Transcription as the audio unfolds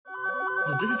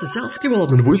So this is the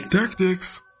self-development with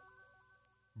tactics.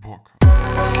 Bock.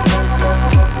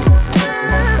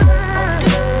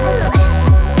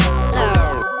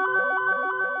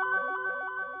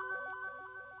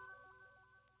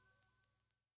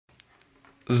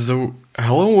 So,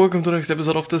 hello and welcome to the next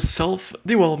episode of the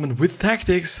Self-Development with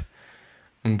Tactics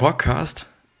podcast.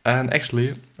 And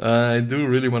actually, I do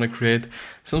really want to create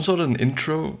some sort of an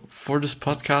intro for this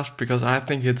podcast, because I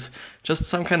think it's just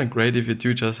some kind of great if you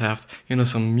do just have,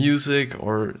 some music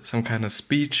or some kind of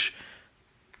speech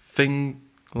thing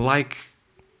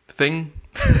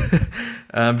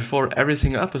before every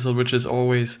single episode, which is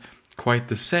always quite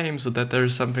the same, so that there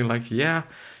is something like, that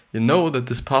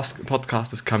this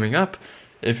podcast is coming up.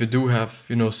 If you do have,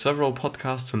 several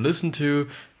podcasts to listen to,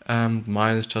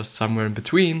 mine is just somewhere in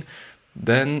between,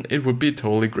 then it would be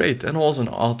totally great. And also an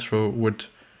outro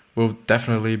will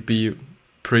definitely be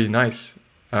pretty nice.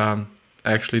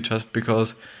 Actually, just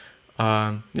because,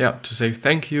 to say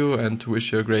thank you and to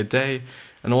wish you a great day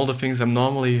and all the things I'm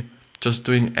normally just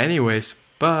doing anyways.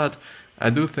 But I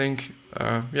do think,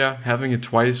 having it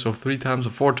twice or 3 times or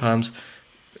 4 times,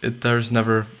 there's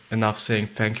never enough saying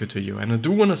thank you to you. And I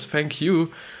do want to thank you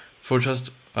for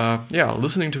just,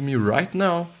 listening to me right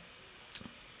now.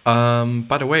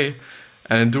 By the way,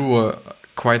 and I do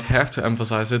quite have to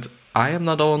emphasize it, I am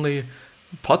not only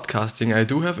podcasting, I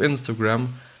do have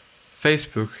Instagram,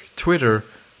 Facebook, Twitter,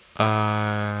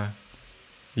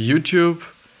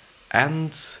 YouTube,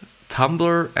 and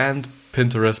Tumblr, and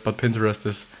Pinterest, but Pinterest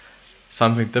is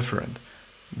something different.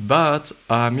 But,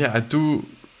 I do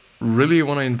really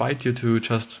want to invite you to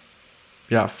just,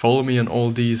 follow me on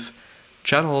all these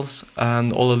channels,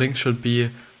 and all the links should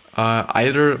be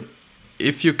either,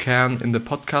 if you can, in the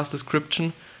podcast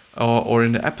description or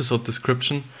in the episode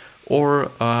description,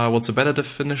 or what's a better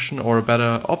definition or a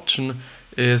better option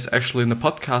is actually in the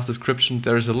podcast description.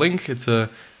 There is a link. It's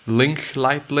a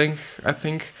light link, I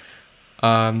think,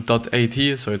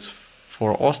 .at, so it's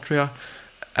for Austria.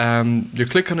 You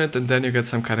click on it, and then you get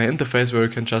some kind of interface where you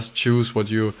can just choose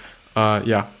what you,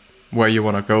 where you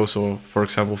want to go. So, for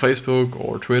example, Facebook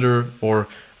or Twitter or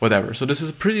whatever. So this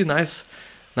is a pretty nice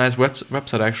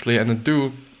website actually, and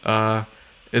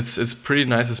it's pretty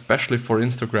nice, especially for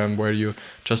Instagram, where you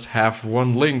just have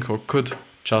one link, or could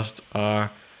just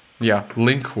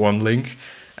link one link,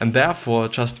 and therefore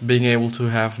just being able to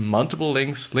have multiple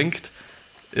links linked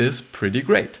is pretty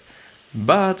great.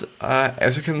 But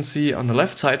as you can see on the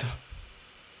left side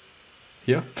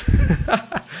here,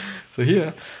 so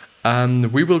here,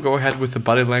 we will go ahead with the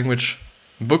body language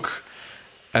book,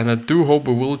 and I do hope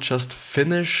we will just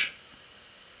finish.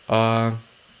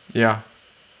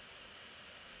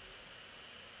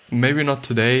 Maybe not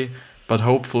today, but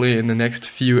hopefully in the next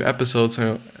few episodes,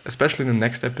 especially in the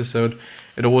next episode.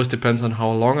 It always depends on how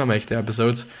long I make the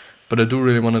episodes, but I do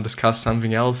really want to discuss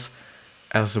something else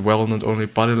as well, not only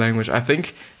body language. I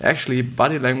think actually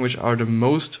body language are the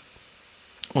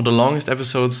longest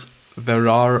episodes there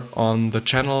are on the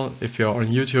channel if you're on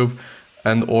YouTube,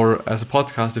 and or as a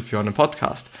podcast if you're on a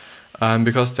podcast,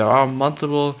 because there are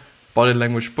multiple body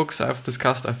language books I've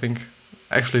discussed. I think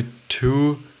actually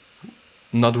 2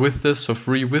 not with this, so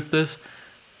 3 with this,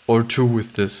 or 2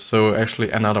 with this, so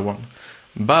actually another one.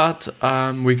 But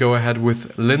we go ahead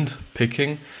with lint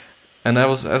picking, and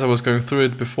as I was going through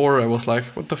it before, I was like,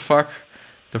 what the fuck?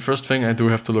 The first thing I do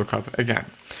have to look up again.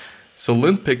 So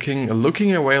lint picking,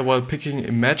 looking away while picking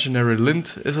imaginary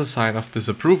lint, is a sign of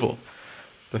disapproval.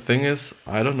 The thing is,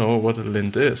 I don't know what a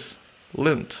lint is.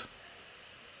 Lint.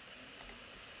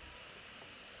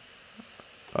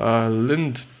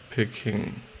 Lint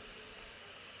picking.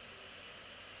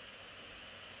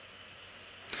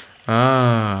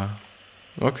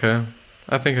 Okay.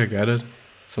 I think I get it.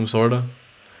 Some sorta.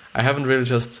 I haven't really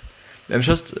I'm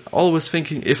just always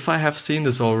thinking if I have seen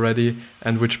this already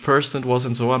and which person it was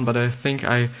and so on, but I think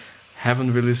I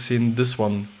haven't really seen this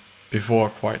one before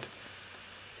quite.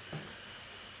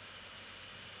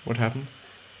 What happened?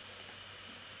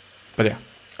 But yeah.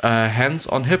 Hands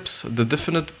on hips. The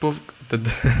definite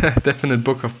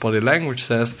book of body language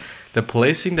says that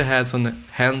placing the hands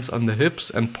on the hips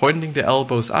and pointing the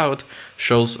elbows out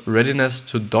shows readiness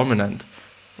to dominate.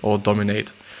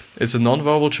 It's a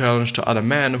non-verbal challenge to other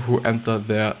men who enter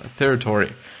their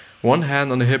territory. One hand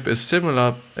on the hip is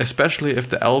similar, especially if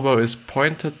the elbow is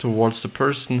pointed towards the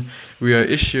person we are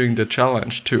issuing the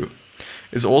challenge to.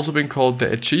 It's also been called the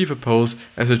achiever pose,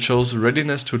 as it shows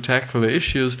readiness to tackle the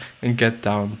issues and get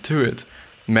down to it.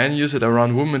 Men use it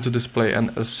around women to display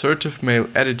an assertive male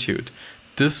attitude.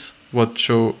 This, what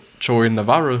Joey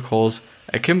Navarro calls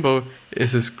akimbo,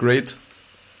 is his great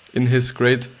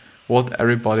what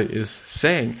everybody is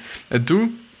saying. I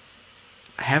do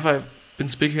have I been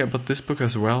speaking about this book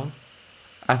as well?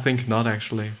 I think not,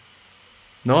 actually.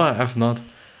 No, I have not.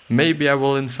 Maybe I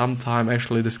will in some time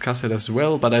actually discuss it as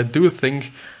well, but I do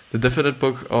think The Definite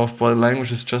Book of Body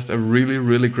Language is just a really,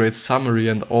 really great summary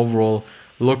and overall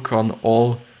look on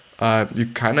all you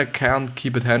kind of can't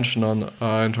keep attention on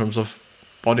in terms of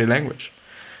body language.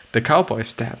 The cowboy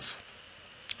stance.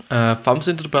 Thumbs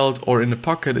into the belt or in the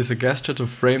pocket is a gesture to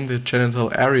frame the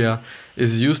genital area,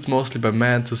 is used mostly by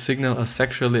men to signal a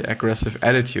sexually aggressive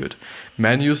attitude.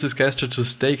 Men use this gesture to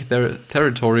stake their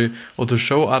territory or to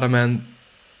show other men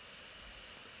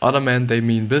they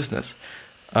mean business.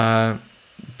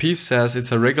 Peace says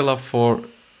it's a regular for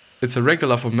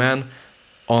men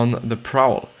on the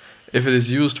prowl. If it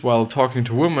is used while talking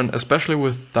to women, especially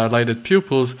with dilated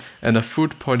pupils and a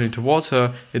foot pointing towards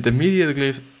her, it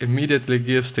immediately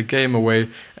gives the game away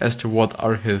as to what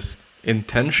are his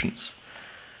intentions.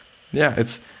 Yeah,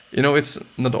 it's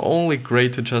not only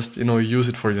great to just use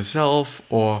it for yourself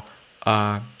or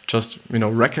just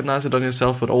recognize it on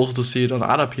yourself, but also to see it on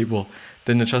other people.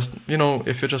 Then you just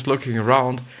if you're just looking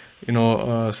around,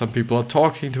 some people are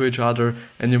talking to each other,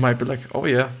 and you might be like, oh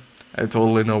yeah, I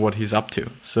totally know what he's up to.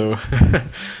 So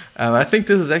I think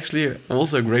this is actually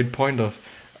also a great point of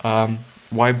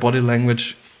why body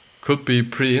language could be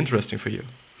pretty interesting for you.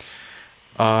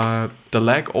 The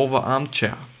leg over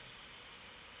armchair.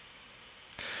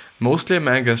 Mostly a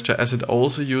man gesture, as it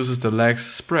also uses the legs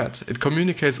spread. It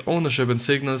communicates ownership and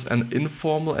signals an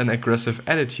informal and aggressive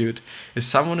attitude. If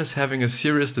someone is having a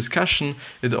serious discussion,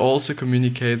 it also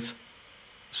communicates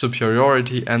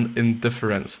superiority and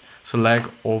indifference. So leg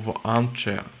over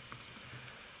armchair.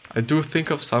 I do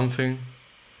think of something,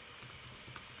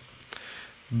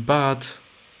 but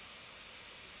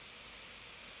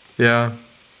yeah,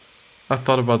 I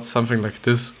thought about something like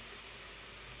this.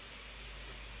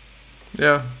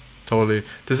 Yeah, totally.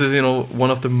 This is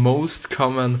one of the most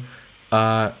common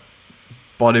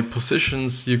body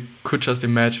positions you could just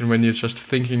imagine when you're just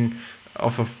thinking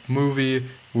of a movie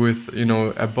with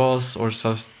a boss or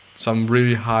some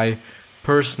really high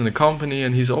person in the company,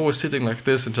 and he's always sitting like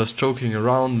this and just joking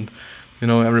around,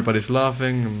 everybody's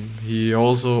laughing, and he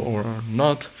also or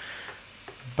not.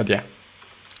 But yeah,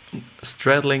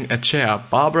 straddling a chair.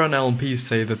 Barbara and Alan Pease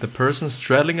say that the person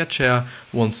straddling a chair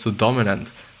wants to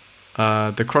dominate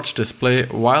the crotch display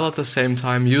while at the same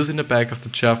time using the back of the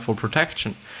chair for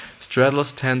protection.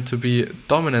 Straddlers tend to be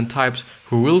dominant types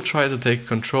who will try to take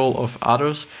control of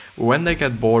others when they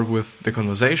get bored with the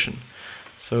conversation.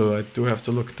 So I do have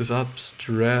to look this up.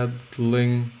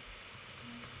 Straddling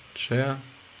chair.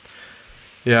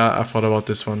 Yeah, I thought about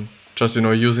this one. Just,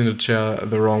 using the chair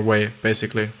the wrong way,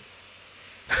 basically.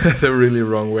 The really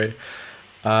wrong way.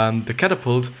 The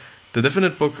catapult. The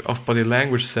Definite Book of Body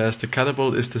Language says the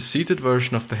catapult is the seated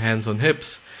version of the hands on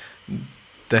hips.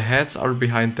 The heads are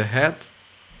behind the head.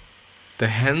 The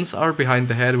hands are behind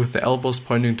the head with the elbows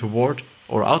pointing toward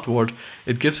or outward.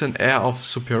 It gives an air of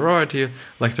superiority,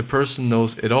 like the person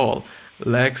knows it all.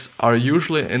 Legs are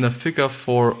usually in a figure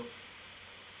 4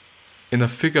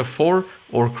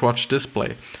 or crotch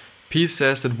display. Pease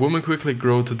says that women quickly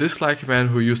grow to dislike men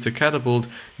who use the catapult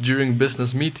during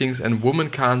business meetings, and women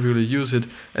can't really use it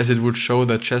as it would show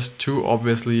their chest too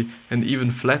obviously, and even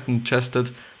flattened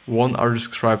chested one are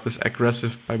described as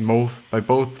aggressive by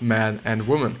both man and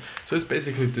woman. So it's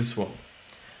basically this one.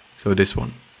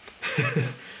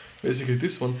 Basically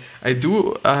this one. I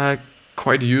do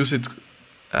quite use it.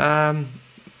 I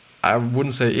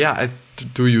wouldn't say, yeah, I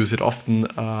do use it often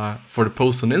for the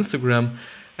posts on Instagram,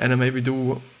 and I maybe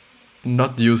do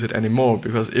not use it anymore,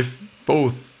 because if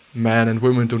both men and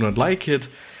women do not like it,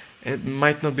 it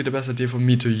might not be the best idea for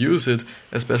me to use it,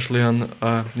 especially on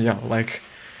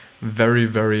very,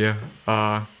 very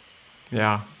don't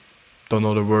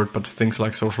know the word, but things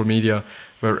like social media,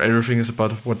 where everything is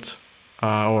about what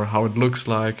or how it looks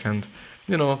like, and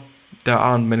there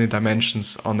aren't many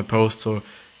dimensions on the post, so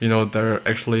there are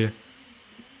actually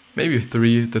maybe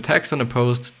 3: the text on the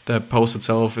post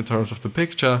itself in terms of the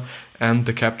picture, and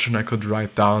the caption I could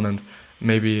write down, and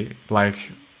maybe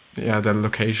the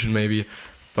location maybe,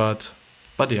 but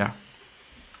yeah.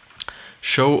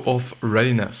 Show of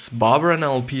readiness. Barbara and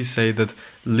LP say that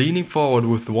leaning forward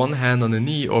with one hand on the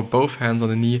knee or both hands on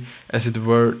the knee as it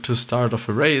were to start off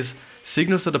a race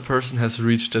signals that a person has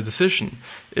reached a decision.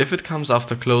 If it comes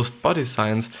after closed body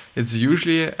signs, it's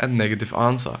usually a negative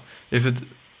answer. If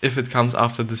it comes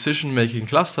after decision-making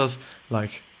clusters,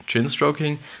 like chin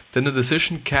stroking, then the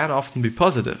decision can often be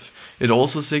positive. It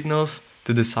also signals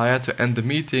the desire to end the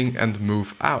meeting and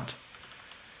move out.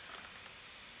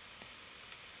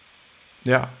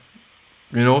 Yeah.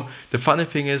 The funny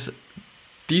thing is,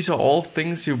 these are all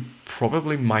things you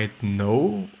probably might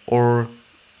know, or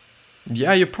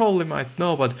yeah, you probably might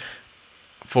know, but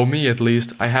for me at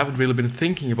least, I haven't really been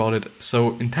thinking about it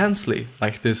so intensely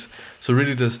like this. So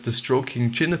really the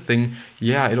stroking chin thing,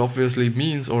 yeah, it obviously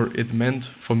means, or it meant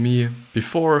for me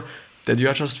before, that you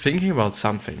are just thinking about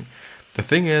something. The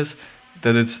thing is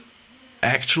that it's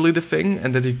actually the thing,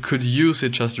 and that you could use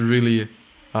it just really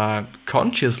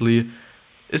consciously,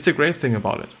 is the great thing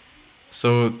about it.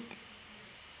 So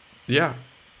yeah.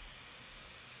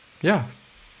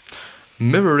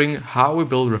 Mirroring how we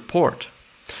build rapport.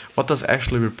 What does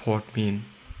actually rapport mean?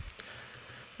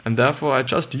 And therefore I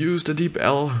just used the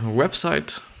DeepL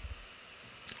website.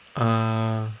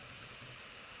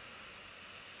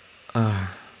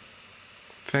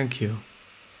 Thank you.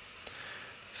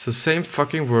 It's the same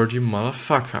fucking word, you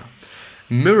motherfucker.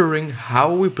 Mirroring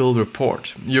how we build rapport.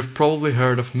 You've probably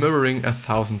heard of mirroring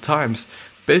 1,000 times.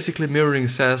 Basically, mirroring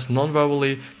says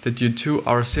non-verbally that you two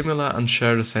are similar and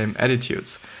share the same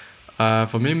attitudes.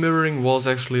 For me, mirroring was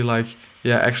actually like,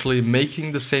 actually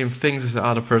making the same things as the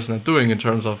other person is doing in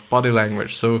terms of body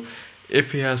language. So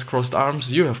if he has crossed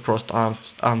arms, you have crossed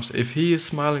arms. If he is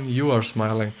smiling, you are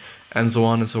smiling, and so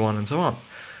on and so on and so on.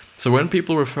 So when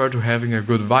people refer to having a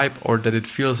good vibe or that it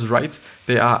feels right,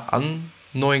 they are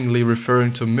unknowingly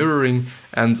referring to mirroring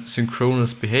and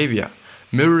synchronous behavior.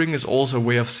 Mirroring is also a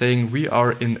way of saying we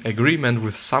are in agreement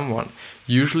with someone.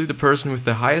 Usually the person with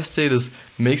the highest status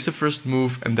makes the first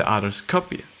move and the others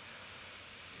copy.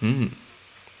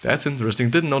 That's interesting.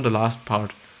 Didn't know the last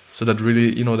part. So that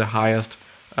really, the highest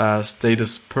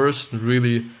status person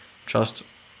really just,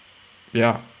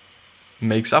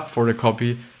 makes up for the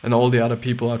copy, and all the other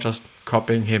people are just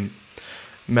copying him.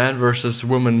 Man versus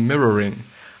woman mirroring.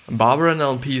 Barbara and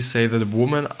LP say that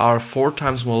women are 4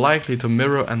 times more likely to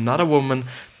mirror another woman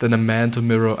than a man to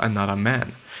mirror another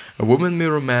man. A woman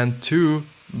mirror man too,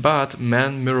 but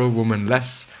men mirror woman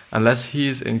less, unless he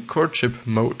is in courtship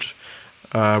mode.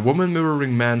 A woman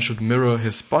mirroring man should mirror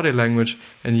his body language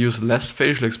and use less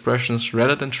facial expressions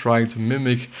rather than trying to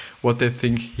mimic what they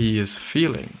think he is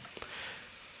feeling.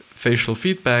 Facial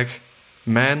feedback,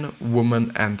 man,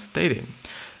 woman, and dating.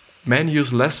 Men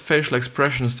use less facial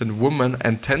expressions than women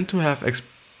and tend to have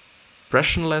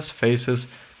expressionless faces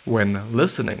when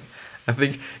listening. I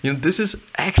think, this is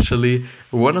actually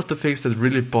one of the things that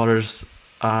really bothers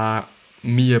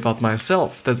me about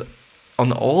myself. That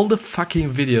on all the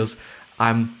fucking videos,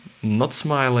 I'm not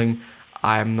smiling,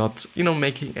 I'm not,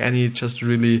 making any just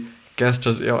really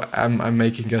gestures. I'm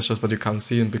making gestures, but you can't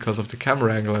see them because of the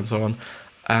camera angle and so on.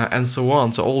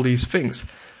 So all these things.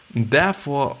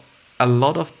 Therefore, a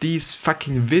lot of these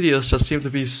fucking videos just seem to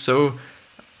be so,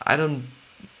 the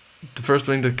first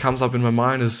thing that comes up in my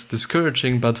mind is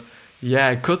discouraging, but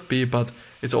it could be, but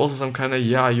it's also some kind of,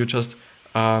 you just,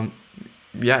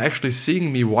 actually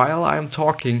seeing me while I'm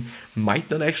talking might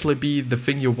not actually be the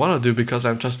thing you want to do, because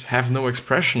I just have no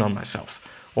expression on myself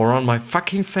or on my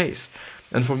fucking face.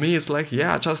 And for me, it's like,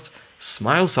 just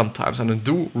smile sometimes, and I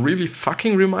do really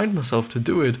fucking remind myself to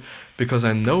do it, because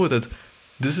I know that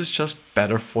this is just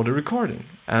better for the recording,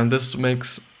 and this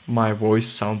makes my voice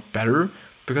sound better,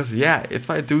 because if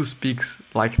I do speak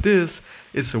like this,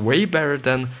 it's way better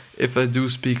than if I do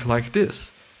speak like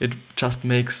this. It just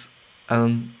makes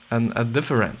a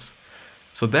difference.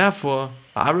 So therefore,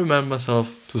 I remind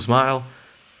myself to smile.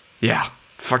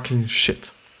 Fucking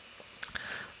shit.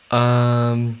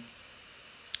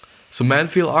 So men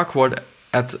feel awkward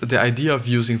at the idea of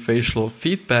using facial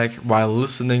feedback while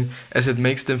listening, as it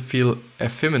makes them feel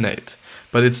effeminate.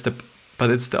 But it's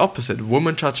the opposite.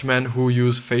 Women judge men who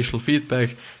use facial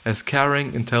feedback as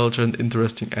caring, intelligent,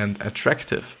 interesting, and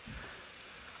attractive.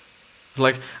 It's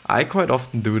like, I quite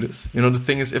often do this. The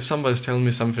thing is, if somebody's telling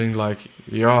me something like,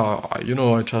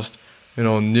 I just,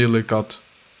 nearly got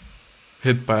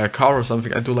hit by a car or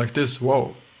something, I do like this,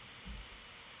 whoa.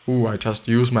 Ooh, I just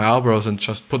use my eyebrows and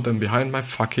just put them behind my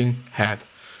fucking head.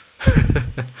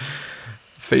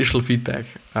 Facial feedback.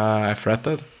 I've read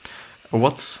that.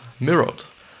 What's mirrored?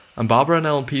 And Barbara and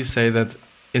LP say that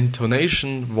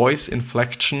intonation, voice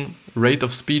inflection, rate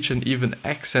of speech, and even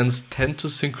accents tend to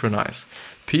synchronize.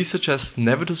 P suggests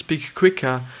never to speak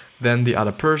quicker than the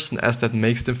other person, as that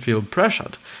makes them feel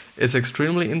pressured. It's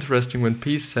extremely interesting when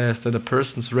P says that a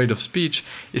person's rate of speech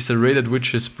is the rate at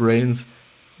which his brains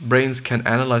can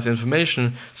analyze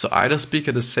information, so either speak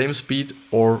at the same speed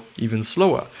or even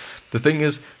slower. The thing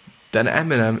is, then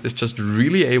Eminem is just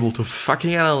really able to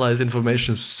fucking analyze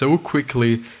information so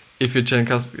quickly if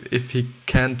he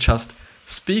can just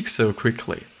speak so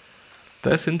quickly.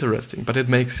 That's interesting, but it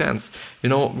makes sense.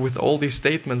 With all these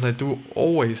statements, I do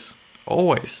always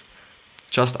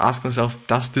just ask myself,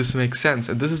 does this make sense?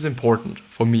 And this is important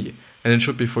for me, and it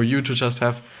should be for you to just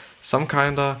have some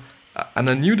kind of, and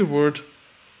I knew the word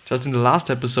just in the last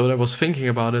episode, I was thinking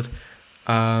about it,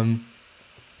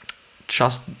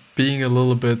 just being a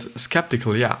little bit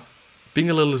skeptical, being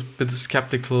a little bit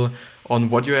skeptical on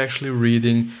what you're actually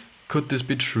reading. Could this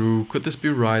be true? Could this be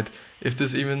right? If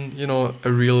this even,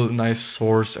 a real nice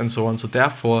source and so on. So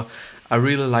therefore, I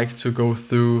really like to go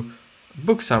through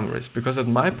book summaries, because at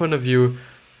my point of view,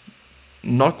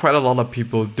 not quite a lot of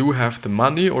people do have the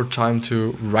money or time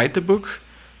to write the book,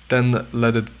 then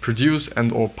let it produce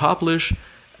and or publish,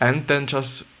 and then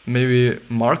just maybe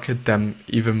market them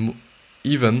even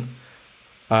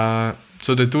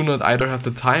so they do not either have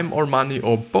the time or money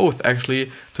or both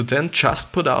actually to then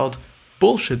just put out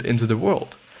bullshit into the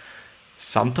world.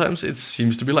 Sometimes it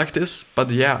seems to be like this,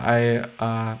 but I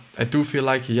do feel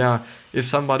like, if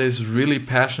somebody is really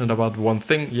passionate about one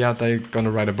thing, they're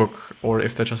gonna write a book. Or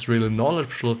if they're just really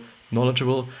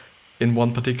knowledgeable in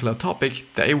one particular topic,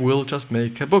 they will just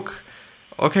make a book.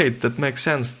 Okay, that makes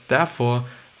sense. Therefore,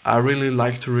 I really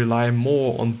like to rely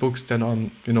more on books than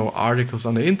on, articles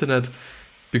on the internet,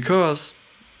 because,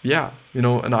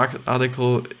 an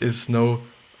article is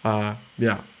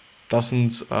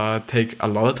doesn't take a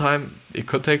lot of time. It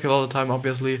could take a lot of time,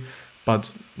 obviously,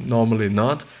 but normally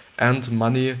not, and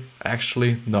money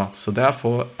actually not. So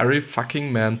therefore, every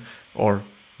fucking man or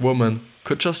woman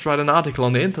could just write an article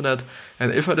on the internet,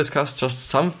 and if I discuss just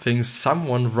something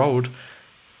someone wrote,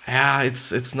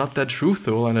 it's not that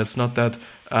truthful and it's not that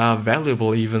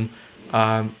valuable even.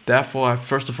 Therefore, I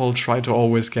first of all try to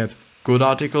always get good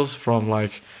articles from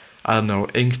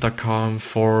Inc.com,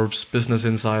 Forbes, Business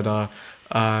Insider,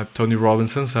 Tony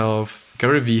Robbins himself,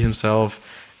 Gary Vee himself,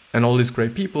 and all these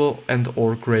great people and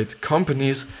or great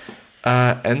companies,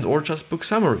 and or just book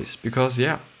summaries, because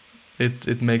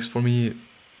it makes for me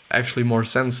actually more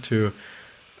sense to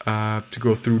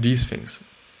go through these things.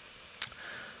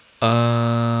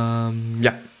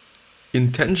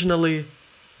 Intentionally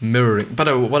mirroring. But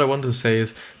what I want to say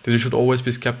is that you should always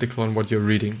be skeptical on what you're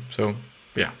reading. So,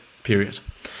 period.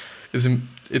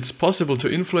 It's possible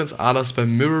to influence others by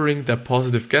mirroring their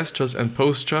positive gestures and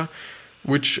posture,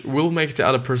 which will make the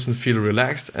other person feel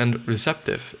relaxed and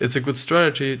receptive. It's a good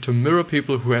strategy to mirror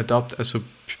people who adopt a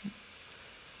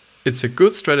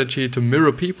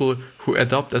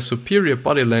superior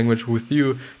body language with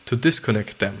you to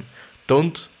disconnect them.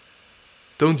 Don't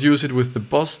use it with the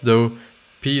boss though.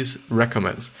 Peace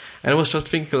recommends. And I was just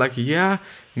thinking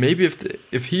maybe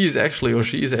if he is actually or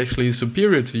she is actually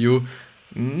superior to you,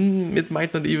 it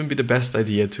might not even be the best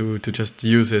idea to just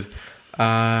use it.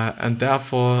 And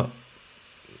therefore,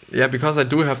 because I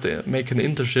do have to make an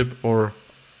internship or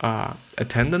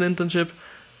attend an internship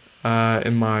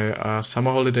in my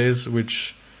summer holidays,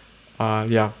 which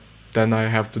then I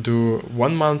have to do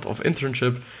 1 month of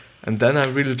internship, and then I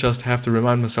really just have to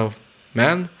remind myself,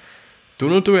 man, do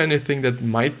not do anything that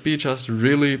might be just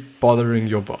really bothering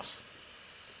your boss.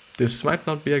 This might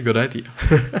not be a good idea.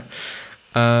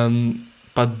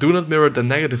 But do not mirror the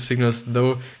negative signals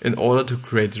though in order to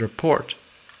create rapport.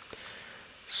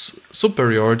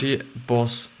 Superiority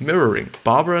boss mirroring.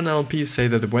 Barbara and LP say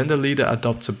that when the leader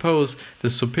adopts a pose, the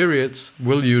superiors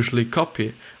will usually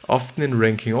copy, often in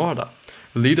ranking order.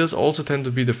 Leaders also tend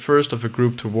to be the first of a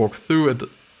group to walk through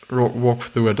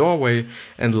a doorway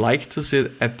and like to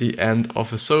sit at the end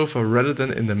of a sofa rather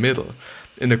than in the middle.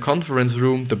 In the conference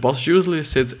room, the boss usually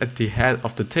sits at the head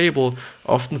of the table,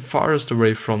 often farthest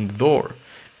away from the door.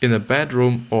 In a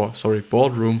boardroom,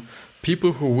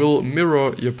 people who will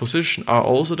mirror your position are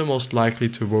also the most likely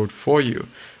to vote for you.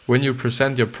 When you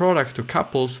present your product to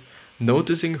couples,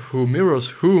 noticing who mirrors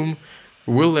whom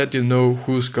will let you know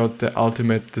who's got the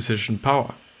ultimate decision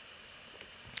power.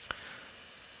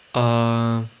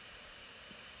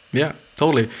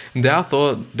 Totally. And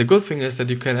therefore, the good thing is that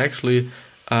you can actually,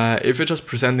 if you're just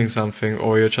presenting something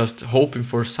or you're just hoping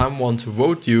for someone to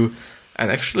vote you, an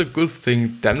actually good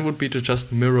thing then would be to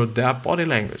just mirror their body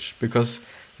language, because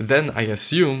then I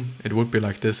assume it would be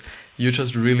like this, you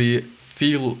just really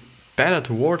feel better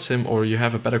towards him or you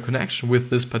have a better connection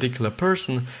with this particular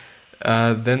person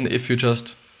than if you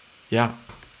just,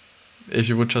 if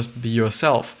you would just be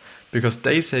yourself, because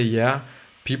they say,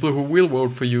 people who will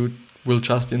vote for you will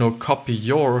just, copy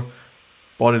your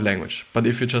body language. But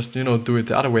if you just, do it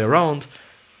the other way around,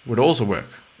 would also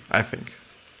work, I think.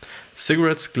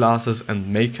 Cigarettes, glasses, and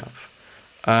makeup.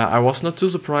 I was not too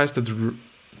surprised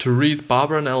to read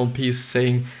Barbara and LP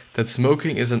saying that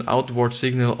smoking is an outward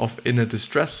signal of inner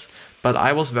distress, but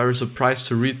I was very surprised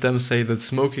to read them say that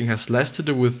smoking has less to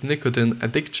do with nicotine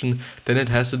addiction than it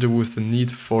has to do with the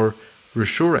need for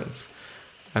reassurance.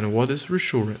 And what is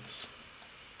reassurance?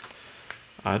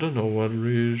 I don't know what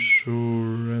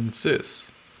reassurance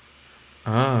is.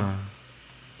 Ah.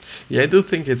 Yeah, I do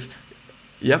think it's...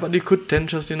 Yeah, but you could then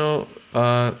just,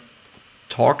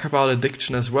 talk about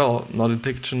addiction as well. Not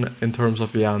addiction in terms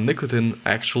of, nicotine,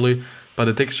 actually, but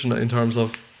addiction in terms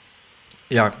of,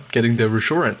 getting the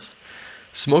reassurance.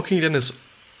 Smoking then is...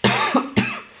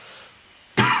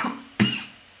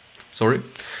 Sorry.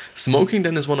 Smoking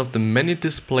then is one of the many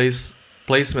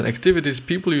displacement activities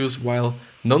people use while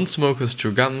non-smokers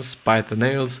chew gums, bite their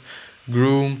nails,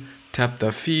 groom, tap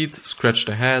their feet, scratch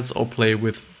their heads, or play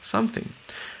with something.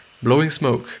 Blowing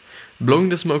smoke. Blowing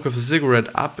the smoke of a cigarette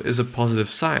up is a positive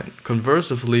sign.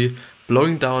 Conversely,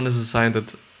 blowing down is a sign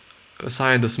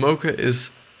the smoker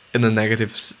is in a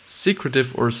negative,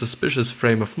 secretive, or suspicious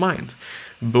frame of mind.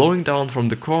 Blowing down from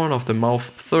the corner of the mouth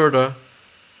further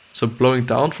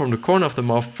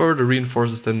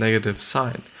reinforces the negative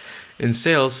sign. In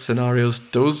sales scenarios,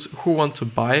 those who want to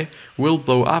buy will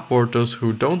blow upward, those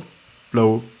who don't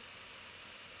blow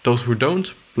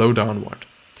downward.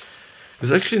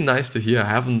 It's actually nice to hear. I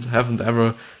haven't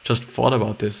ever just thought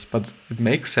about this, but it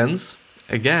makes sense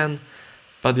again.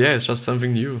 But yeah, it's just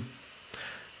something new.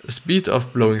 Speed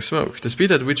of blowing smoke. The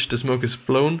speed at which the smoke is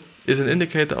blown is an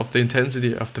indicator of the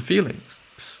intensity of the feelings.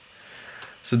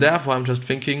 So therefore, I'm just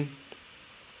thinking,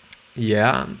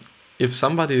 if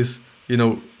somebody is,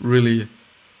 really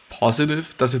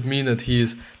positive, does it mean that he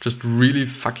is just really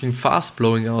fucking fast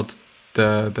blowing out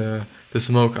the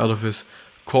smoke out of his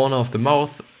corner of the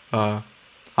mouth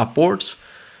upwards?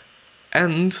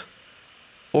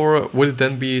 Or would it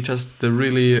then be just the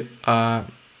really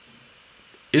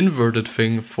inverted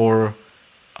thing for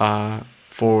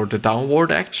the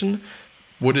downward action?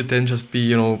 Would it then just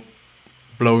be,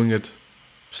 blowing it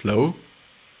slow?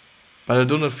 But I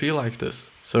do not feel like this.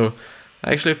 So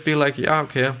I actually feel like,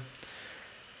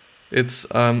 it's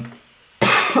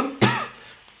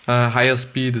higher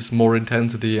speed is more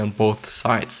intensity on both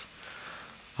sides.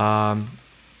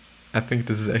 I think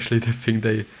this is actually the thing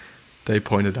they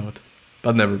pointed out.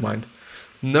 But never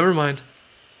mind.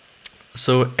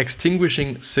 So,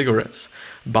 extinguishing cigarettes.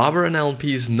 Barber and Alan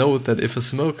Pease note that if a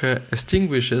smoker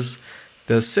extinguishes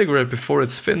the cigarette before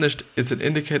it's finished, it's an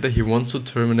indicator he wants to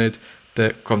terminate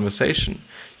the conversation.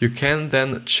 You can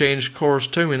then change course,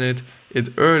 terminate it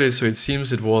early, so it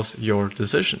seems it was your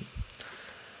decision.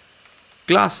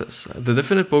 Glasses. The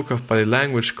Definite Book of Body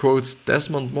Language quotes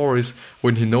Desmond Morris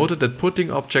when he noted that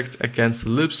putting objects against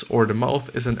the lips or the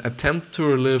mouth is an attempt to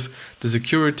relive the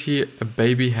security a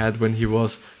baby had when he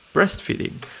was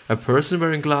breastfeeding. A person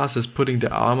wearing glasses putting the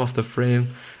arm of the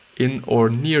frame in or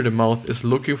near the mouth is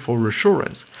looking for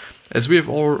reassurance. As we have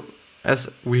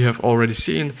already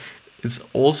seen, it's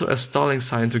also a stalling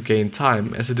sign to gain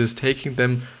time, as it is taking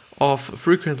them off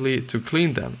frequently to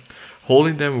clean them.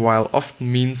 Holding them while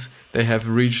often means they have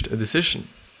reached a decision,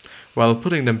 while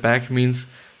putting them back means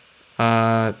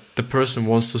the person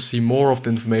wants to see more of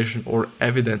the information or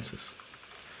evidences.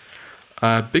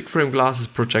 Big frame glasses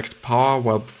project power,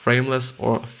 while frameless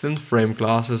or thin frame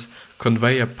glasses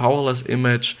convey a powerless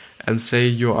image and say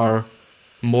you are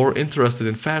more interested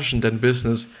in fashion than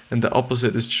business, and the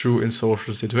opposite is true in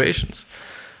social situations.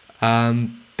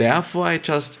 Therefore, I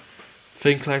just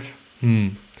think like,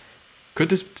 could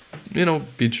this,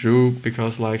 be true?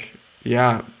 Because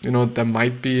there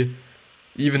might be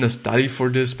even a study for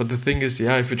this, but the thing is,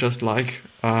 if you just like,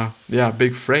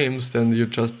 big frames, then you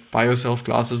just buy yourself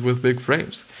glasses with big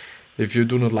frames. If you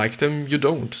do not like them, you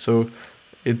don't. So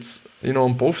it's,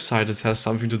 on both sides, it has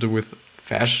something to do with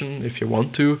fashion, if you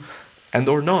want to, and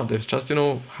or not. It's just,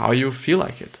 how you feel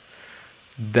like it.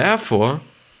 Therefore,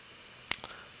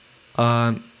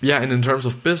 and in terms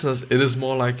of business, it is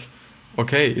more like,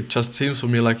 okay, it just seems for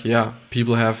me like,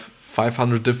 people have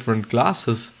 500 different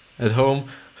glasses at home,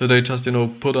 so they just,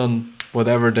 put on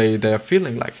whatever they are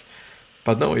feeling like.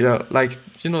 But no,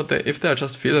 if they're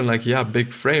just feeling like,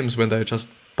 big frames when they just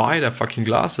buy their fucking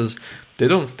glasses, they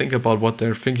don't think about what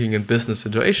they're thinking in business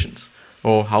situations,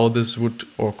 or how this would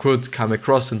or could come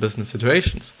across in business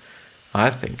situations, I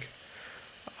think.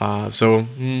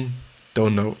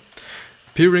 Don't know.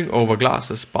 Peering over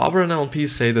glasses. Barber and Alan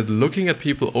Pease say that looking at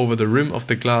people over the rim of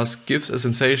the glass gives a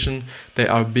sensation they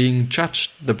are being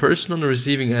judged. The person on the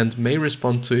receiving end may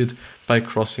respond to it by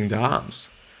crossing their arms.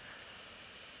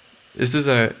 Is this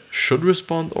a should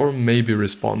respond or maybe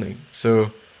responding?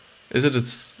 So, is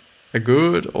it a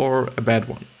good or a bad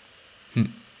one?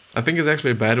 I think it's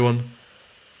actually a bad one,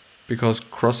 because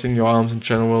crossing your arms in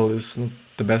general is not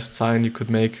the best sign you could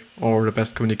make or the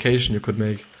best communication you could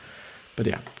make. But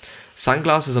yeah.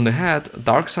 Sunglasses on the head.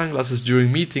 Dark sunglasses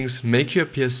during meetings make you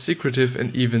appear secretive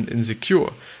and even insecure.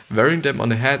 Wearing them on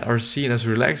the head are seen as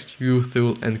relaxed,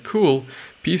 youthful, and cool.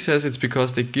 P says it's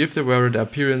because they give the wearer the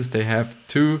appearance they have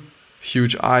two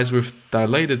huge eyes with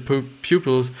dilated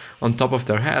pupils on top of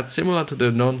their head, similar to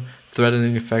the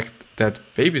non-threatening effect that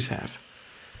babies have.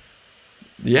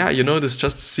 Yeah, this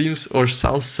just seems or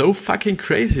sounds so fucking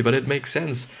crazy, but it makes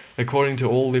sense according to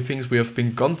all the things we have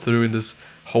been gone through in this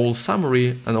whole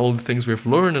summary and all the things we've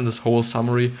learned in this whole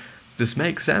summary. This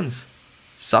makes sense.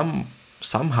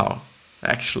 Somehow,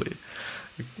 actually.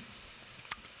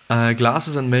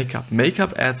 Glasses and makeup.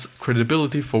 Makeup adds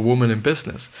credibility for women in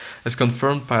business. As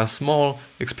confirmed by a small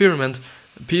experiment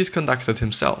Pease conducted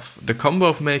himself. The combo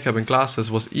of makeup and glasses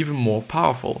was even more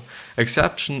powerful.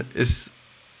 Exception is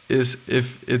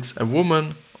if it's a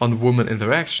woman-on-woman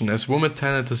interaction, as women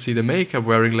tended to see the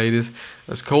makeup-wearing ladies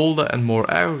as colder and more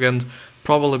arrogant,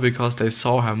 probably because they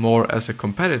saw her more as a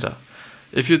competitor.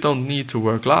 If you don't need to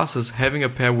wear glasses, having a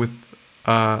pair with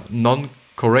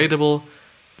non-correctable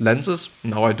lenses,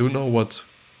 now I do know what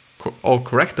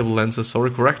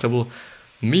correctable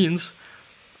means,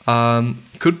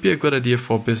 could be a good idea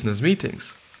for business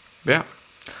meetings. Yeah.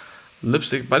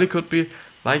 Lipstick, but it could be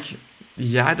like,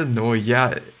 I don't know,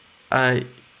 I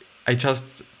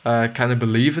just kind of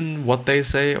believe in what they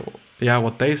say,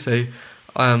 about,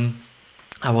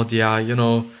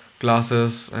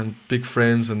 glasses and big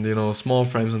frames and, small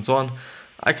frames and so on.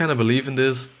 I kind of believe in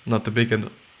this, not the big and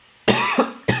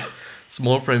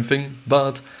small frame thing,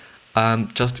 but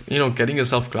just, getting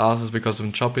yourself glasses because of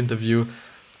a job interview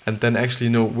and then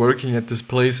actually, working at this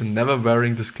place and never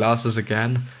wearing these glasses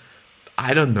again.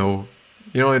 I don't know.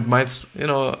 It might,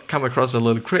 come across a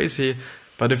little crazy,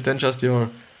 but if then just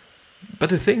but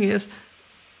the thing is,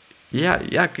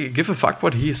 give a fuck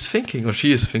what he is thinking or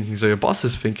she is thinking, so your boss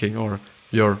is thinking or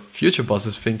your future boss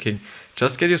is thinking.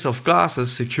 Just get yourself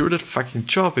glasses, secure that fucking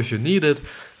job if you need it,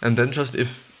 and then just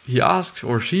if he asks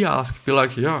or she asks, be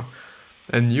like, I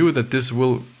knew that this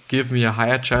will give me a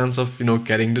higher chance of,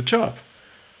 getting the job.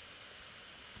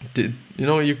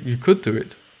 You could do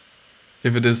it.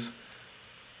 If it is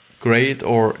great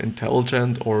or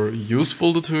intelligent or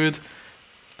useful to do it,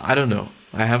 I don't know.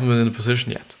 I haven't been in a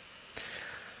position yet.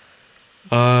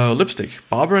 Lipstick.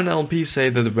 Barbara and LP say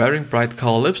that wearing bright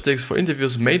color lipsticks for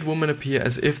interviews made women appear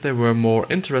as if they were more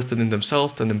interested in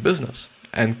themselves than in business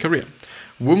and career.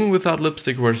 Women without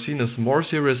lipstick were seen as more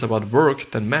serious about work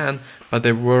than men, but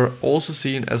they were also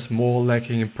seen as more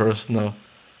lacking in personal.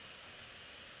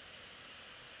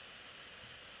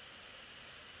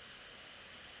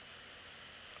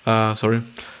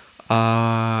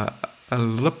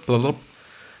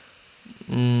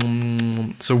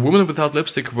 So women without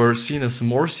lipstick were seen as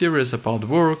more serious about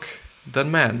work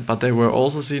than men, but they were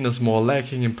also seen as more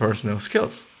lacking in personal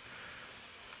skills.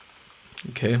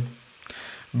 Okay.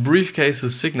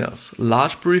 Briefcases signals.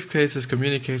 Large briefcases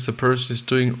communicates the person is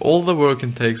doing all the work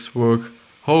and takes work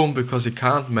home because he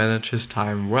can't manage his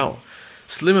time well.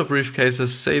 Slimmer briefcases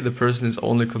say the person is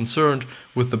only concerned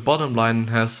with the bottom line and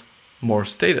has more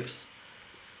status.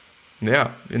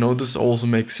 Yeah, this also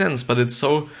makes sense, but it's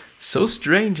so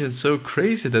strange and so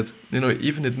crazy that,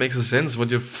 even it makes a sense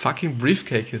what your fucking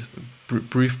briefcase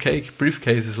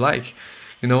is like,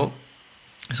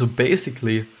 So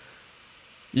basically,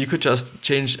 you could just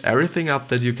change everything up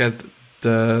that you get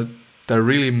the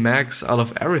really max out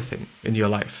of everything in your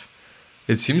life.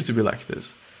 It seems to be like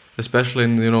this, especially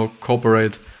in,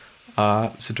 corporate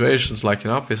situations like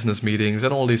business meetings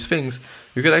and all these things.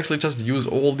 You could actually just use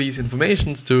all these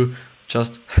informations to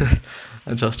just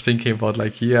I'm just thinking about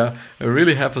I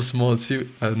really have a small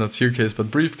not suitcase but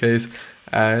briefcase.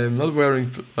 I'm not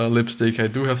wearing lipstick. I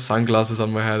do have sunglasses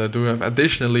on my head. I do have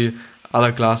additionally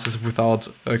other glasses without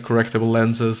correctable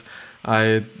lenses.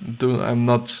 I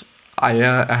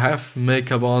have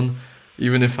makeup on,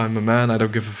 even if I'm a man. I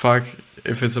don't give a fuck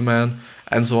if it's a man,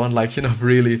 and so on.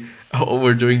 Really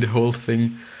overdoing the whole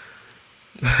thing.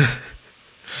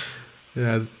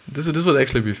 Yeah, this would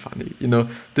actually be funny.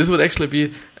 This would actually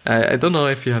be. I don't know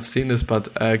if you have seen this,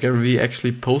 but Gary Vee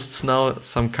actually posts now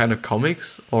some kind of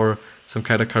comics or some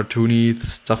kind of cartoony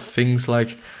stuff, things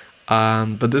like.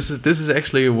 But this is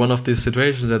actually one of these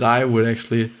situations that I would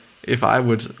actually, if I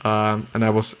would, and I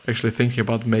was actually thinking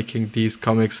about making these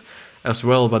comics as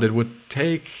well, but it would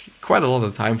take quite a lot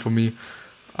of time for me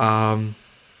to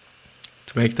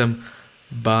make them.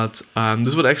 But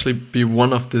this would actually be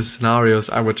one of the scenarios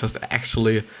I would just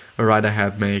actually right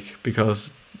ahead make,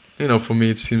 because for me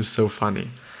it seems so funny.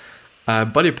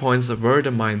 Body points where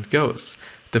the mind goes.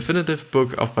 Definitive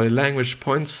book of body language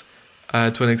points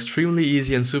to an extremely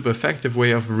easy and super effective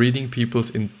way of reading people's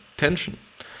tension.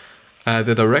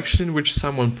 The direction in which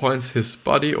someone points his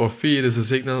body or feet is a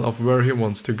signal of where he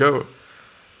wants to go.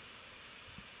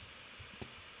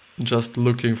 Just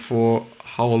looking for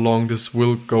how long this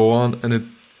will go on, and it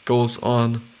goes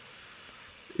on.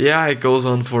 Yeah, it goes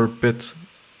on for a bit.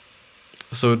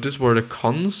 So these were the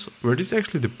cons. Were these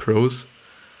actually the pros?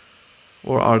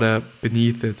 Or are they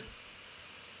beneath it?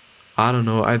 I don't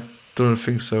know. I don't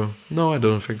think so. No, I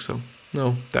don't think so.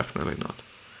 No, definitely not.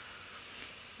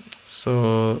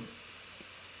 So,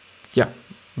 yeah.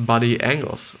 Body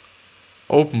angles.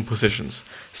 Open positions.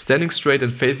 Standing straight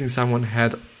and facing someone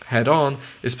head on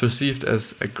is perceived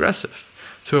as aggressive.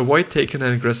 To avoid taking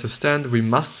an aggressive stand, we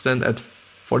must stand at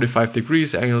 45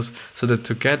 degrees angles so that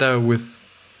together with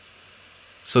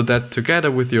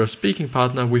your speaking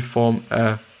partner we form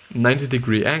a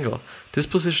 90-degree angle. This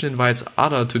position invites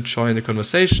other to join the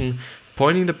conversation.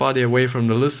 Pointing the body away from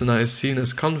the listener is seen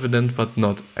as confident but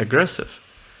not aggressive.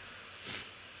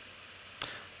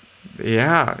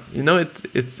 Yeah,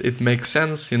 it makes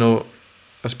sense,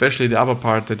 especially the upper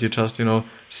part, that you just,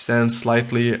 stand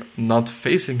slightly not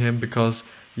facing him because,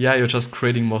 you're just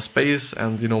creating more space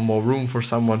and, more room for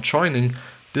someone joining.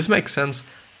 This makes sense.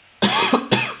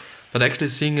 But actually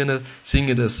seeing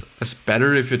it as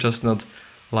better if you're just not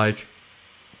like,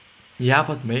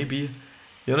 but maybe,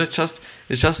 it just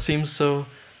seems so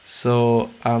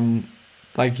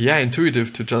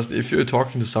intuitive to just, if you're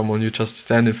talking to someone, you just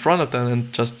stand in front of them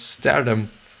and just stare them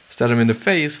in the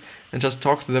face and just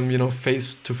talk to them,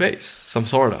 face to face, some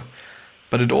sorta.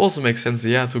 But it also makes sense,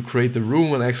 to create the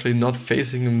room and actually not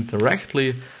facing them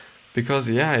directly, because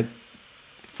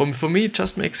for me it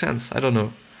just makes sense. I don't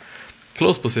know.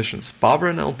 Close positions. Barbara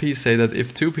and LP say that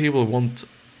if two people want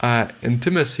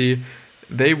intimacy,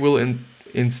 they will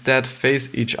instead face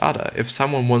each other. If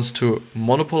someone wants to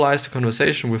monopolize the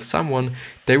conversation with someone,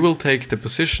 they will take the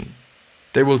position.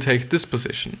 They will take this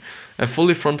position. A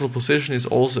fully frontal position is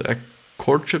also a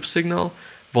courtship signal,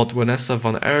 what Vanessa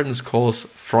van Erdens calls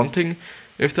fronting.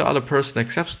 If the other person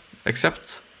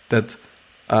accepts that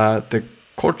the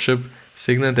courtship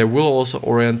signal, they will also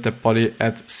orient the body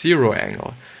at 0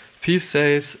 angle. Peace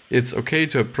says it's okay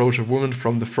to approach a woman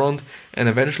from the front and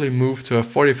eventually move to a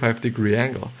 45-degree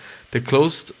angle. The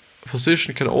closed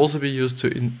position can also be used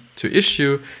to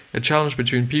issue a challenge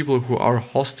between people who are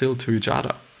hostile to each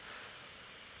other.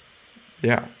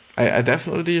 Yeah, I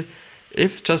definitely,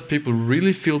 if just people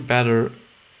really feel better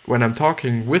when I'm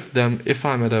talking with them, if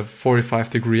I'm at a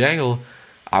 45-degree angle,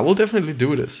 I will definitely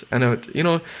do this. And,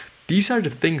 these are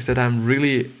the things that I'm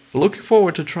really looking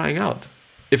forward to trying out,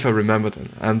 if I remember them.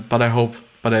 But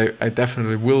I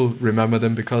definitely will remember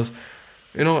them because,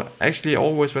 actually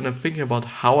always when I'm thinking about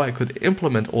how I could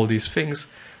implement all these things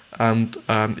and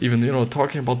even,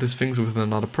 talking about these things with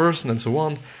another person and so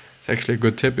on, it's actually a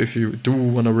good tip if you do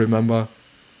want to remember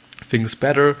things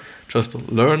better, just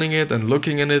learning it and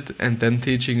looking at it and then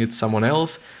teaching it someone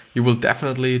else. You will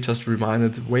definitely just remind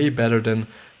it way better than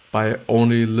by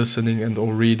only listening and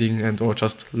or reading and or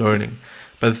just learning.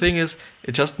 But the thing is,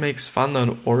 it just makes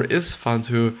fun or is fun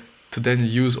to then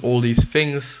use all these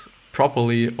things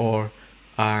properly or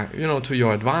to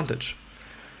your advantage.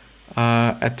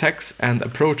 Attacks and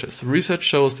approaches. Research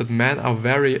shows that men are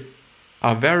very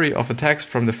of attacks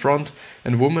from the front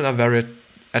and women are very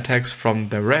attacks from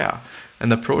the rear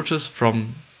and approaches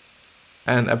from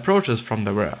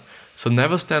the rear. So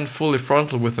never stand fully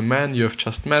frontal with a man you have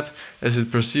just met, as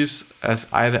it perceives as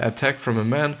either attack from a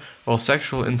man or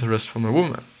sexual interest from a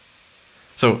woman.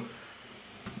 So,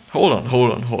 hold on.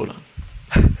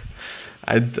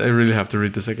 I really have to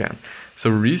read this again.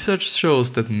 So research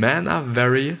shows that men are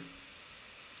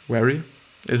wary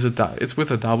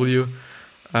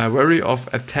of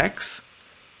attacks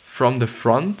from the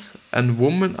front, and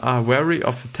women are wary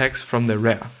of attacks from the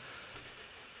rear.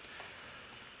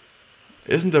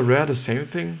 Isn't the rear the same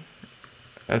thing?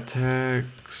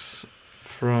 Attacks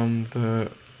from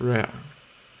the rear.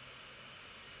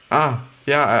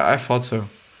 I thought so.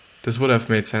 This would have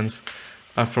made sense.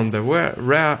 From the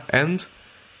rear and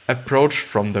approach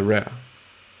from the rear.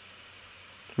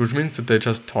 Which means that they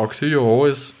just talk to you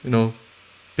always,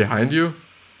 behind you.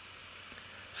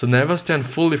 So never stand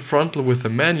fully frontal with a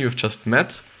man you've just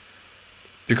met,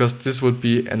 because this would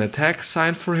be an attack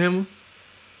sign for him,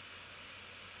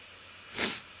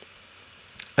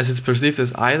 as it's perceived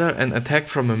as either an attack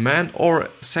from a man or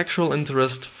sexual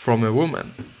interest from a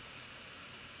woman.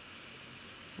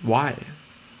 Why?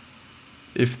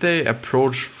 If they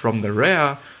approach from the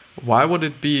rear, why would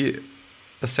it be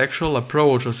a sexual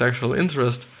approach or sexual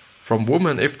interest from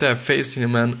women if they're facing a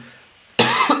man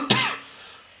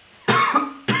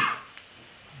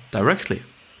directly?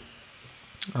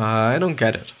 I don't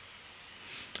get it.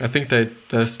 I think that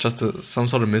there's just some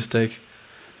sort of mistake.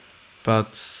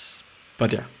 But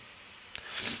yeah.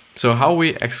 So how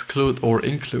we exclude or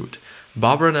include.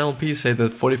 Barbara and LP say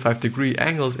that 45-degree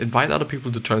angles invite other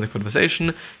people to join the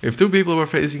conversation. If two people were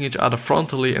facing each other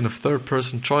frontally and a third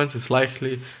person joins, it's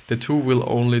likely the two will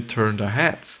only turn their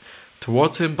heads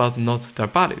towards him but not their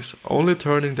bodies. Only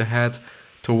turning the head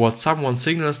towards someone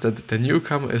signals that the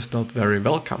newcomer is not very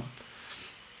welcome.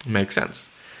 Makes sense.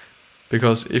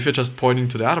 Because if you're just pointing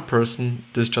to the other person,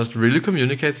 this just really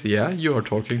communicates, yeah, you are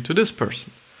talking to this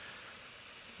person.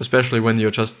 Especially when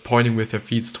you're just pointing with your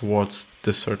feet towards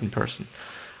this certain person.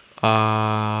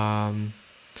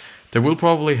 They will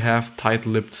probably have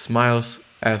tight-lipped smiles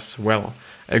as well.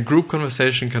 A group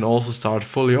conversation can also start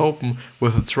fully open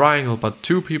with a triangle, but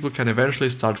two people can eventually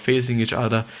start facing each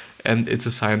other, and it's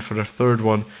a sign for the third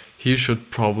one. He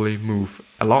should probably move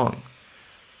along.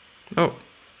 Oh.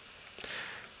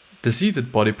 The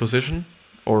seated body position,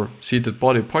 or seated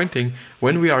body pointing,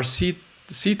 when we are seated,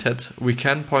 we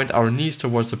can point our knees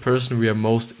towards the person we are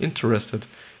most interested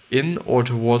in or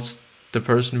towards the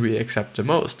person we accept the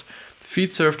most.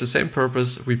 Feet serve the same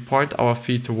purpose. We point our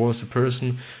feet towards the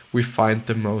person we find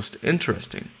the most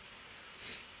interesting.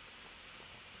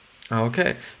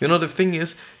 Okay, the thing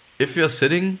is, if you're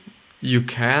sitting, you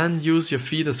can use your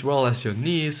feet as well as your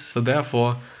knees, so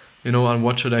therefore, on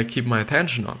what should I keep my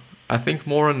attention on? I think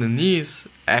more on the knees,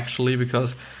 actually,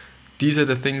 because these are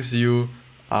the things you...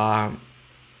 I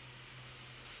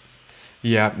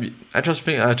just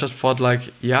thought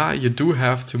you do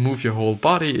have to move your whole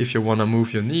body if you want to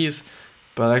move your knees,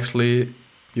 but actually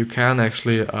you can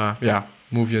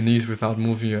move your knees without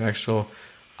moving your actual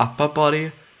upper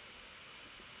body.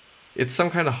 It's some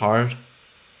kind of hard.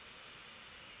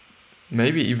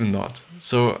 Maybe even not.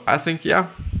 So I think,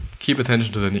 keep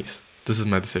attention to the knees. This is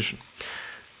my decision.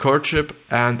 Courtship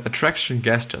and attraction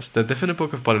gestures. The Definite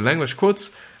Book of Body Language quotes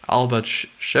Albert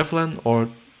Shefflin or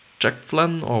Jack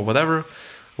Flynn or whatever,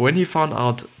 when he found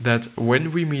out that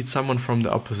when we meet someone from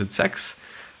the opposite sex,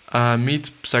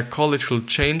 psychological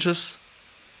changes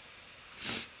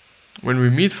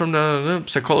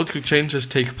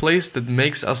take place that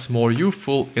makes us more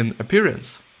youthful in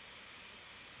appearance.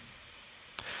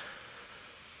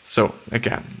 So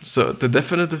the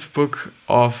Definitive Book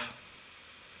of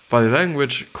Body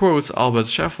Language quotes Albert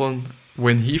Shefflin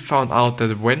when he found out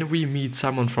that when we meet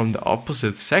someone from the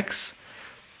opposite sex,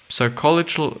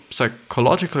 psychological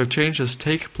changes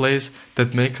take place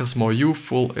that make us more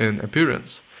youthful in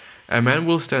appearance. A man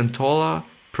will stand taller,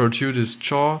 protrude his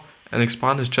jaw, and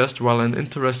expand his chest, while an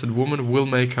interested woman will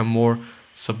make her more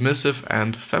submissive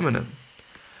and feminine.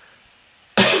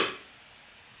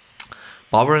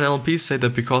 Barbara and LP say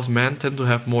that because men tend to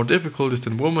have more difficulties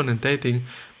than women in dating,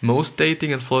 most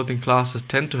dating and flirting classes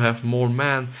tend to have more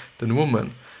men than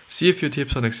women. See a few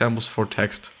tips and examples for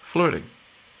text flirting.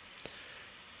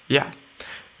 Yeah,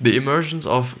 the emergence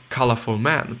of colorful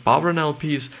men. Barbara and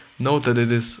LPs note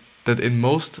that in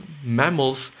most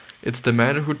mammals, it's the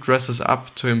man who dresses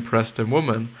up to impress the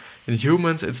woman. In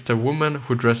humans, it's the woman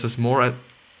who dresses more.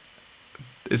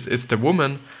 It's the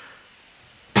woman.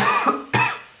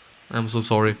 I'm so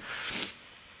sorry.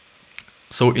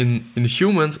 So in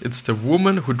humans, it's the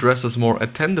woman who dresses more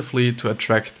attentively to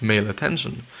attract male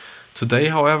attention. Today,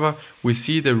 however, we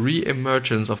see the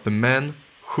re-emergence of the man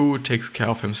who takes care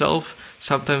of himself,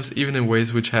 sometimes even in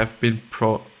ways which have been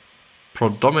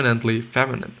predominantly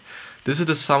feminine. This is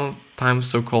the sometimes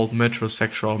so-called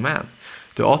metrosexual man.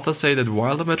 The authors say that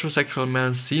while the metrosexual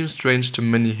man seems strange to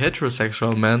many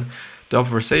heterosexual men,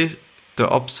 the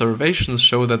observations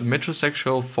show that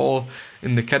metrosexual fall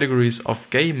in the categories of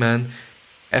gay men,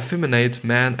 effeminate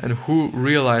men, and who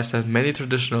realize that many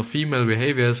traditional female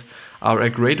behaviors are a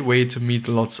great way to meet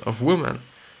lots of women.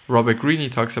 Robert Greene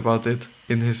talks about it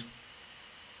in his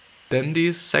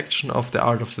Dandies section of The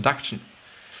Art of Seduction.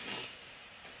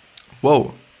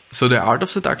 Whoa, so The Art of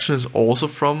Seduction is also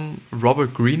from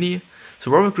Robert Greene?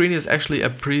 So Robert Greene is actually a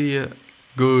pretty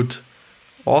good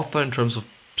author in terms of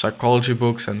psychology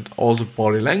books and also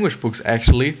body language books,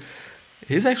 actually.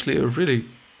 He's actually a really,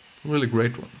 really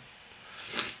great one.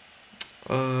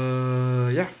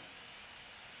 Yeah.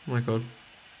 Oh my god.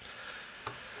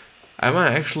 Am I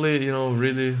actually,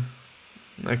 really...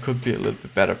 I could be a little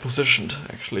bit better positioned,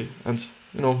 actually. And,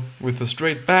 with a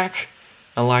straight back,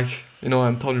 and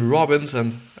I'm Tony Robbins,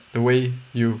 and the way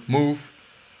you move...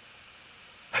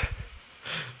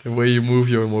 the way you move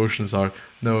your emotions are...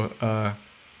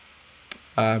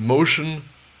 motion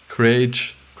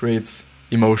creates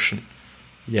emotion.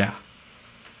 Yeah.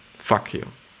 Fuck you.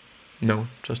 No,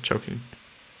 just joking.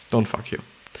 Don't fuck you.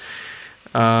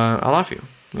 I love you.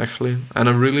 actually. And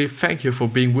I really thank you for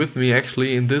being with me,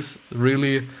 actually, in this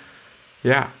really,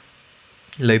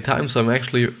 late time. So I'm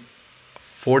actually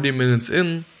 40 minutes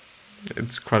in.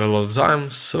 It's quite a lot of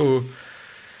time, so...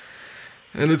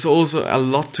 And it's also a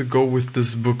lot to go with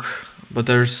this book, but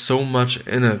there's so much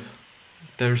in it.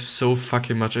 There's so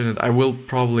fucking much in it. I will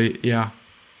probably,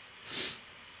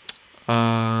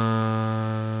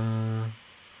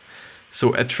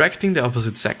 So attracting the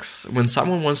opposite sex. When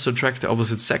someone wants to attract the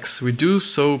opposite sex, we do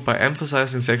so by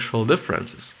emphasizing sexual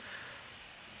differences.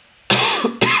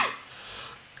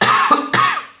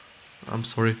 I'm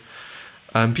sorry.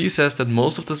 P says that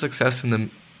most of the success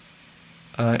in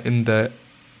the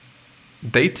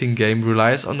dating game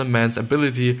relies on the man's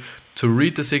ability to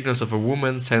read the signals of a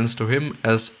woman sends to him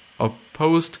as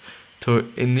opposed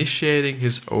to initiating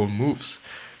his own moves.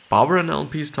 Barbara and Alan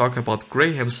Pease talk about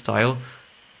Graham's style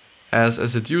as a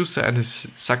seducer and his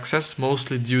success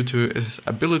mostly due to his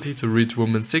ability to read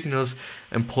women's signals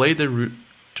and play the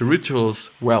rituals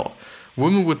well.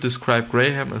 Women would describe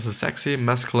Graham as a sexy,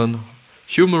 masculine,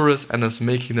 humorous, and as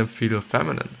making them feel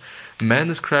feminine. Men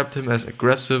described him as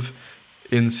aggressive,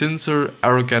 insincere,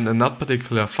 arrogant, and not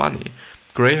particularly funny.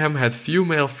 Graham had few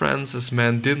male friends as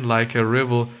men didn't like a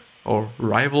rival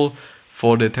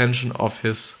for the attention of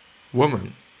his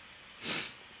woman.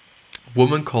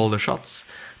 Women call the shots.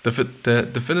 The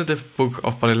definitive book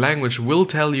of body language will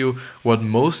tell you what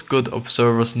most good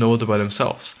observers know about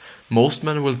themselves. Most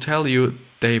men will tell you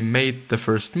they made the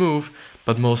first move,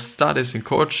 but most studies in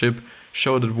courtship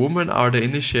show that women are the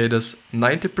initiators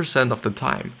 90% of the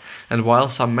time. And while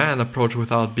some men approach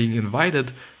without being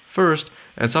invited first,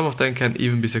 and some of them can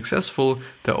even be successful,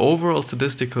 the overall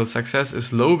statistical success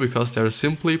is low because they are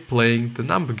simply playing the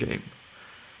number game.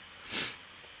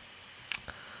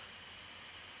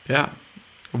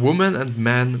 Women and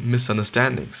men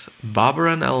misunderstandings.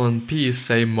 Barbara and Alan Pease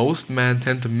say most men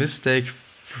tend to mistake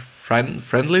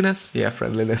friendliness.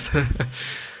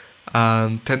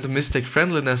 Tend to mistake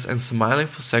friendliness and smiling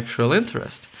for sexual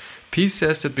interest. Pease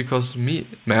says that because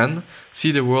men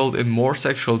see the world in more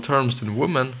sexual terms than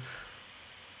women.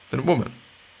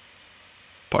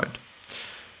 Point.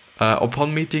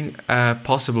 Upon meeting a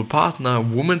possible partner,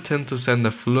 women tend to send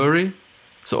a flurry.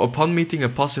 So upon meeting a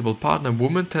possible partner,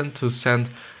 women tend to send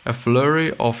a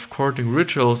flurry of courting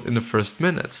rituals in the first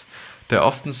minutes. They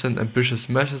often send ambitious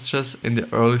messages in the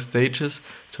early stages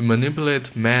to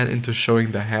manipulate men into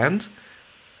showing the hand.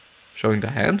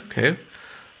 Okay.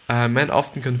 Men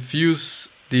often confuse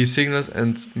these signals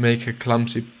and make a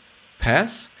clumsy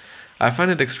pass. I find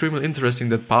it extremely interesting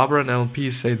that Barbara and Alan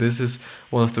Pease say this is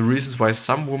one of the reasons why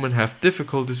some women have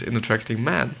difficulties in attracting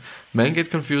men. Men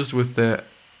get confused with the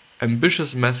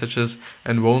ambitious messages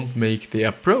and won't make the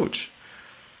approach.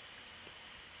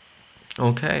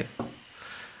 Okay.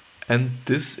 And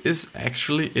this is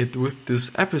actually it with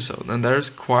this episode. And there is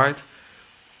quite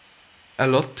a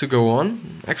lot to go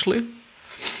on, actually.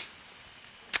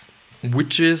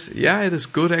 Which is, it is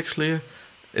good, actually.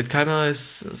 It kind of is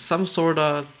some sort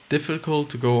of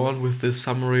difficult to go on with this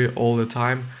summary all the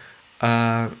time.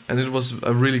 And it was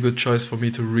a really good choice for me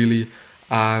to really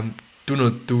do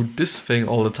not do this thing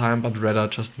all the time, but rather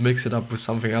just mix it up with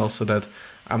something else so that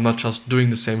I'm not just doing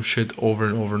the same shit over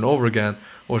and over and over again,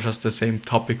 or just the same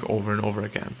topic over and over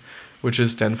again, which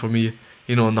is then for me,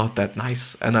 not that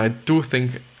nice. And I do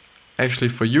think, actually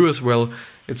for you as well,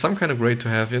 it's some kind of great to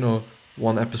have,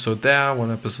 one episode there,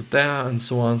 and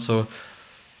so on. So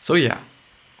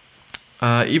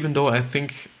even though I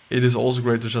think it is also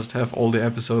great to just have all the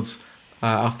episodes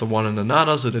after one and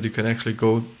another, so that you can actually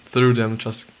go through them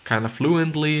just kind of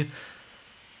fluently.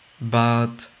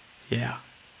 But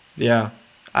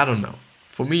I don't know.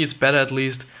 For me, it's better at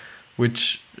least,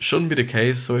 which shouldn't be the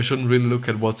case. So I shouldn't really look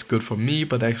at what's good for me,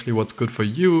 but actually what's good for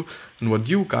you and what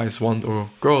you guys want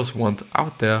or girls want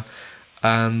out there.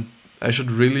 And I should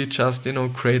really just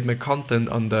create my content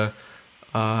on the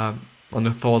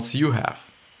thoughts you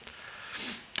have.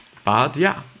 But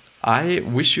I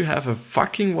wish you have a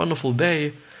fucking wonderful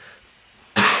day.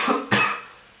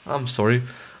 I'm sorry.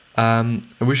 I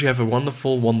wish you have a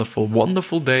wonderful, wonderful,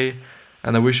 wonderful day.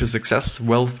 And I wish you success,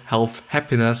 wealth, health,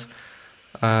 happiness.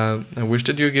 I wish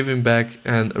that you're giving back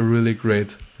and a really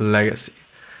great legacy.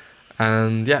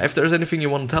 And if there's anything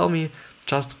you want to tell me,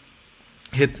 just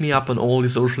hit me up on all the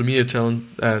social media channels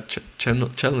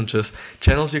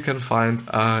you can find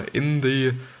in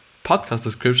the podcast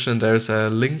description. There's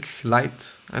a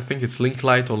Linklight. I think it's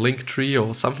Linklight or Linktree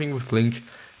or something with link,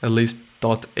 at least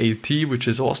 .at, which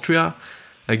is Austria.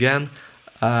 Again,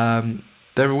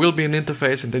 there will be an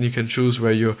interface, and then you can choose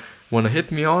where you want to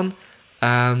hit me on.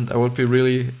 And I would be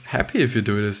really happy if you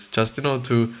do this, just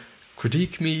to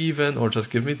critique me even, or just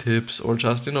give me tips, or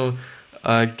just,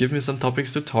 give me some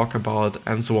topics to talk about,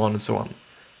 and so on and so on.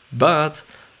 But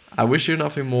I wish you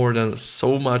nothing more than so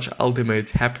much ultimate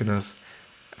happiness,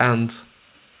 and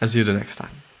I see you the next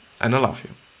time. And I love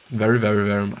you very, very,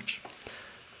 very much.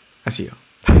 I see you.